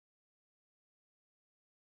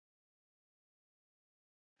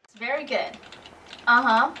Very good.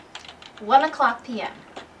 1 o'clock p.m.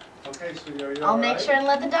 Okay, sweetie, are you I'll all make right? sure and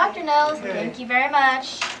let the doctor know. Okay. Thank you very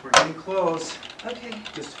much. We're getting close. Okay.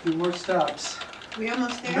 Just a few more steps. We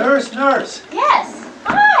almost there? Nurse! Yes.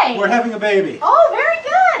 Hi. We're having a baby. Oh, very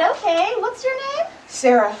good. Okay. What's your name?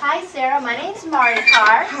 Sarah. Hi, Sarah. My name's Marty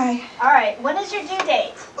Carr. Hi. All right. When is your due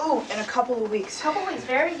date? Ooh, in a couple of weeks. Couple weeks.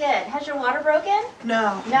 Very good. Has your water broken?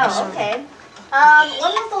 No. No. Okay.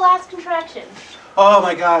 When was the last contraction? Oh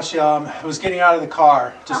my gosh, I was getting out of the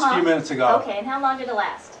car just a few minutes ago. Okay. And how long did it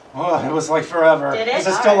last? Oh, it was like forever. Did it? Is it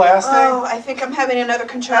All still right. lasting? Oh, I think I'm having another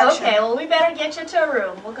contraction. Okay. Well, we better get you to a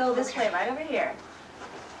room. We'll go this way, right over here.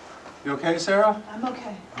 You okay, Sarah? I'm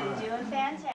okay. You're doing fantastic.